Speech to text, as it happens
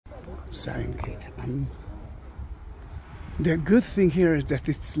Zahi Shaked. The good thing here is that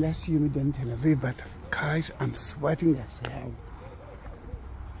it's less humid than Tel Aviv, but guys, I'm sweating as hell.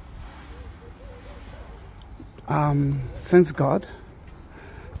 Thanks God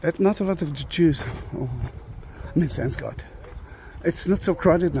that not a lot of the Jews, thanks God, it's not so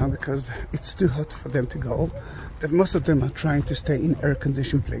crowded now because it's too hot for them to go, that most of them are trying to stay in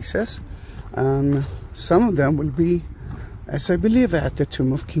air-conditioned places, and some of them will be, as I believe, at the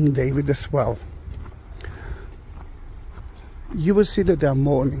tomb of King David as well. You will see that they are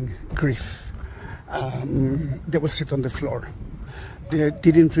mourning grief. They will sit on the floor. They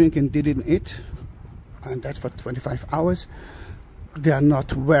didn't drink and didn't eat, and that's for 25 hours. They are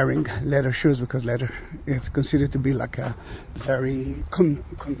not wearing leather shoes because leather is considered to be like a very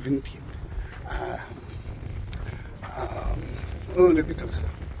convenient a little bit of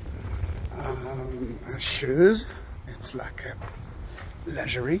shoes. It's like a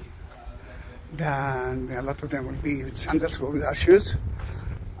leisurely. Then a lot of them will be with sandals or without shoes.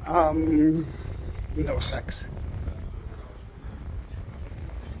 No sex.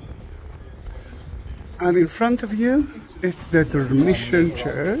 And in front of you is the Dormition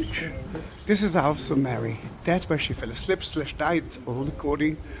Church. This is the house of Mary. That's where she fell asleep / died, all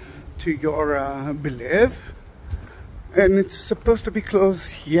according to your belief. And it's supposed to be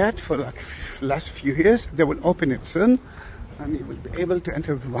closed yet for like last few years. They will open it soon, and you will be able to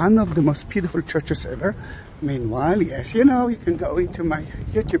enter one of the most beautiful churches ever. Meanwhile, yes, you know, you can go into my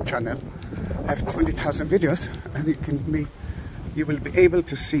YouTube channel. I have 20,000 videos, and you will be able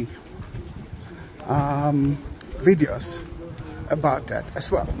to see videos about that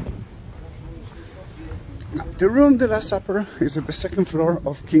as well. Now, the room de la Supper is at the second floor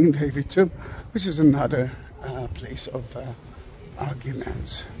of King David tomb, which is another place of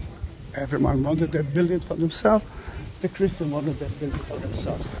arguments. Everyone wanted to build it for themselves. The Christian wanted to build it for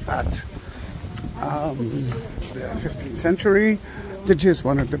themselves at the 15th century. The Jews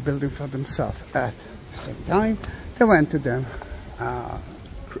wanted to build it for themselves at the same time. They went to the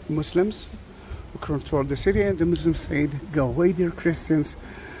Muslims who controlled the city, and the Muslims said, "Go away, dear Christians.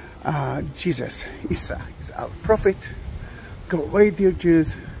 Jesus, Isa, is our prophet. Go away, dear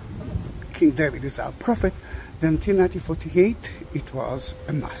Jews. King David is our prophet." Then until 1948, it was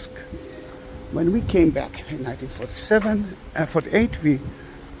a mosque. When we came back in 1948, we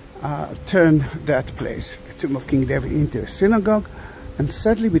turned that place, the tomb of King David, into a synagogue. And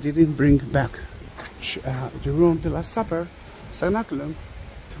sadly, we didn't bring back the room de la Supper, Cenacle,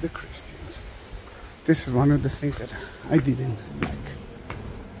 to the Christians. This is one of the things that I didn't like.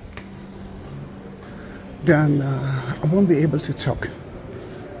 Then I won't be able to talk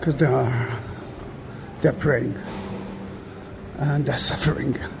because they're praying and they're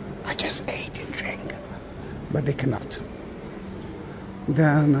suffering. I just ate and drank, but they cannot.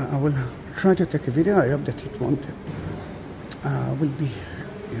 Then I will try to take a video. I hope that it won't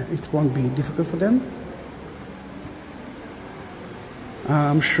be difficult for them.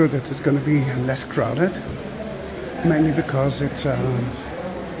 I'm sure that it's going to be less crowded, mainly because it's the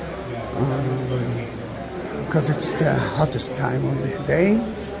hottest time of the day.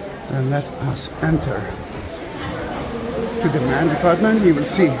 And let us enter to the main department. You will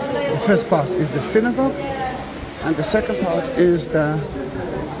see the first part is the synagogue, and the second part is the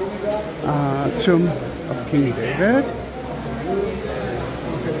tomb of King David.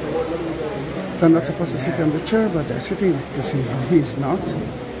 They're not supposed to sit on the chair, but they're sitting. You see, he is not.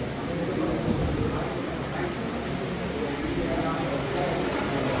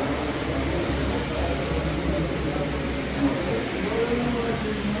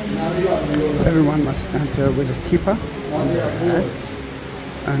 Everyone must enter with a kippah on their head,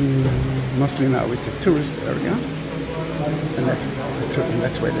 and mostly now it's a tourist area, and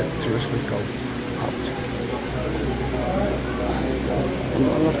that's where the tourists will go out. And a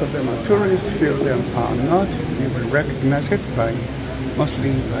lot of them are tourists, few of them are not. You will recognize it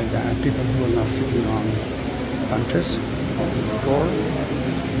mostly by the people who are now sitting on benches on the floor.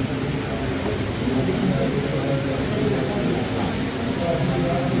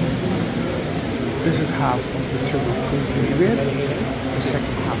 This is half of the tomb of King David. The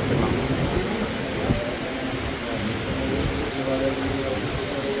second half belongs to him.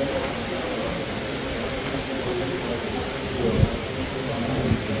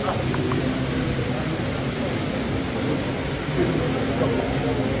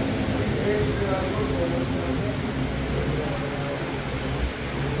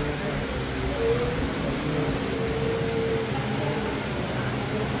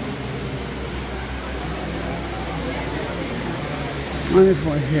 And if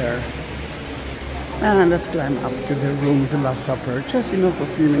we're here, And let's climb up to the room, the Last Supper, just for a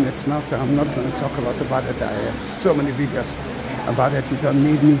few minutes. I'm not going to talk a lot about it. I have so many videos about it. You don't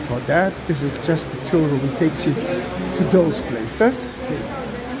need me for that. This is just the tour that takes you to those places.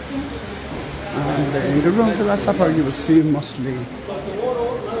 And in the room, the Last Supper, you will see mostly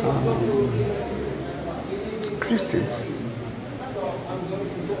Christians.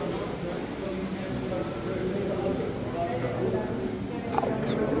 Oh,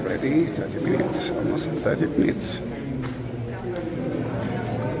 it's already 30 minutes, almost 30 minutes.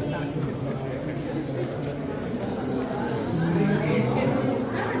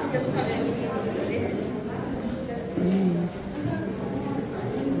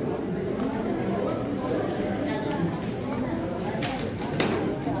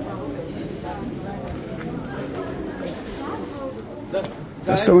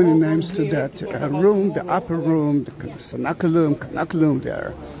 There's so many names to that room, the upper room, the Cenacle,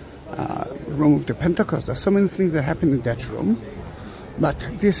 the room of the Pentecost. There's so many things that happen in that room. But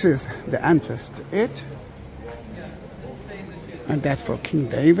this is the entrance to it. And that for King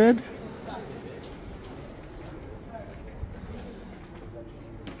David.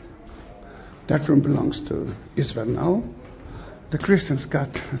 That room belongs to Israel now. The Christians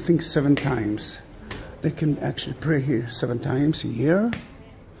got, I think, 7 times. They can actually pray here 7 times a year.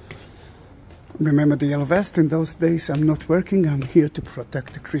 Remember the Yellow Vest, in those days I'm not working, I'm here to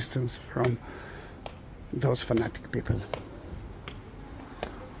protect the Christians from those fanatic people.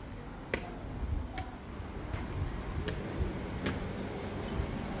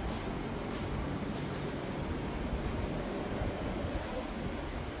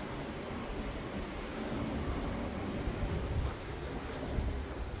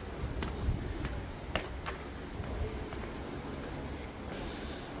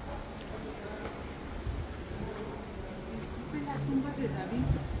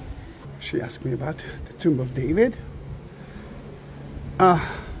 She asked me about the tomb of David. The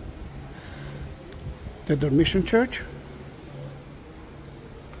Dormition Church.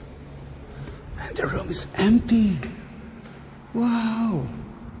 And the room is empty. Wow.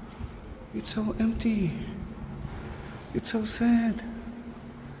 It's so empty. It's so sad.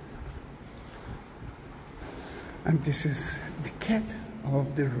 And this is the cat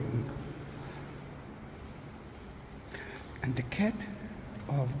of the room. And the cat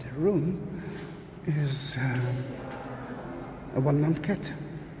of the room is a well-known cat.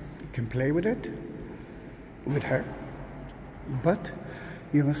 You can play with it, with her. But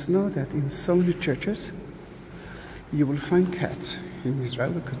you must know that in so many churches you will find cats in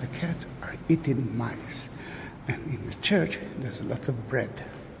Israel because the cats are eating mice. And in the church there's a lot of bread.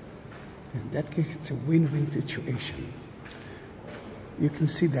 In that case it's a win-win situation. You can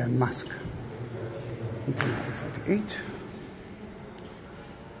see their mask until 1948.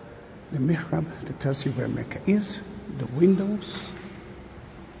 The mihrab that tells you where Mecca is, the windows,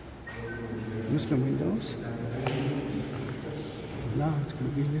 Muslim windows. Now it's going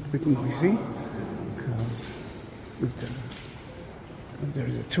to be a little bit noisy because if there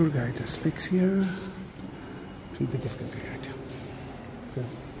is a tour guide that speaks here, it will be difficult to hear it. So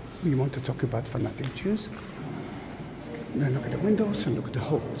we want to talk about fanatic Jews. Then look at the windows and look at the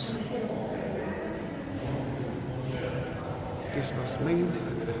holes. This was made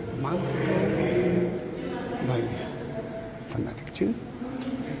a month ago by fanatic Jew,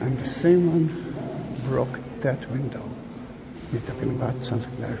 and the same one broke that window. We're talking about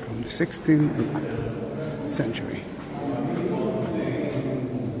something there from the 16th and up century.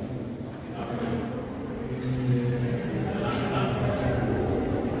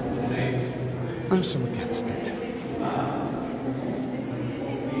 I'm so against it.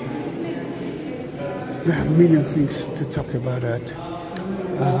 We have a million things to talk about it.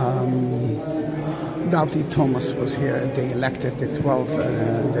 Doubting Thomas was here. They elected the 12,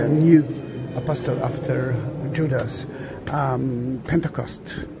 the new apostle after Judas.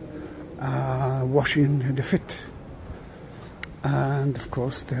 Pentecost, washing the feet, and of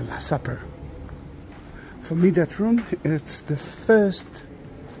course the Last Supper. For me, that room, it's the first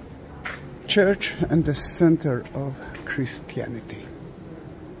church and the center of Christianity.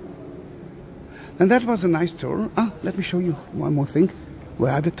 And that was a nice tour. Let me show you one more thing.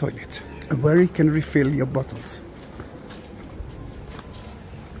 Where are the toilets? Where you can refill your bottles.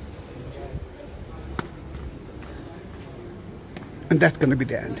 And that's going to be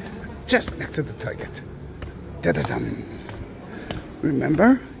the end. Just next to the toilet. Da-da-dum.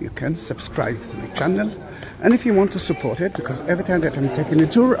 Remember, you can subscribe to my channel. And if you want to support it, because every time that I'm taking a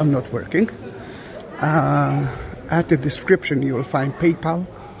tour, I'm not working. At the description, you will find PayPal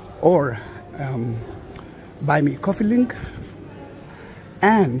or buy me a coffee link.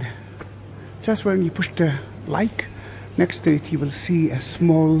 And just when you push the like, next to it you will see a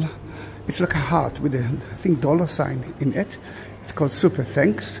small, it's like a heart with a, I think, dollar sign in it. It's called Super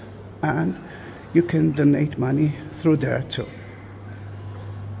Thanks, and you can donate money through there too.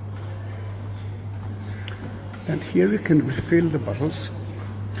 And here you can refill the bottles.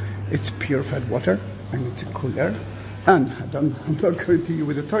 It's purified water, and it's a cooler. And I'm not going to you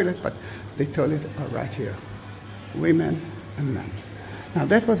with the toilet, but the toilet are right here. Women and men. Now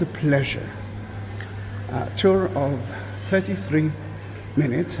that was a pleasure. Tour of 33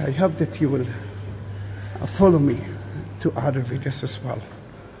 minutes. I hope that you will follow me to other videos as well.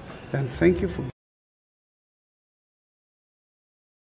 Then thank you for